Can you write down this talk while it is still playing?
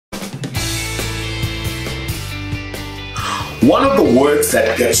One of the words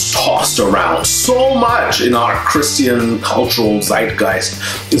that gets tossed around so much in our Christian cultural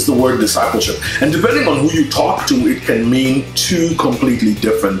zeitgeist is the word discipleship. And depending on who you talk to, it can mean two completely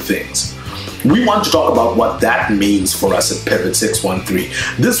different things. We want to talk about what that means for us at Pivot 613.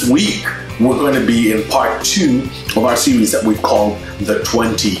 This week, we're going to be in part 2 of our series that we've called The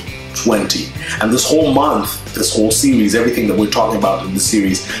 2020. And this whole month, this whole series, everything that we're talking about in the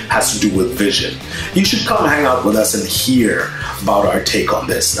series has to do with vision. You should come hang out with us and hear about our take on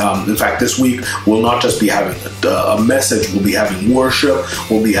this. In fact, this week, we'll not just be having a message, we'll be having worship,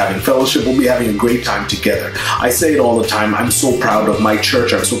 we'll be having fellowship, we'll be having a great time together. I say it all the time, I'm so proud of my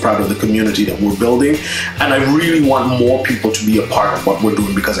church, I'm so proud of the community that we're building, and I really want more people to be a part of what we're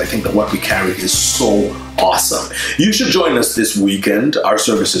doing because I think that what we carry is so awesome. You should join us this weekend. Our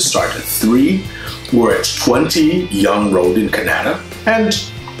services start at 3. We're at 20 Young Road in Canada, and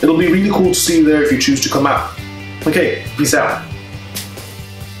it'll be really cool to see you there if you choose to come out. Okay, peace out.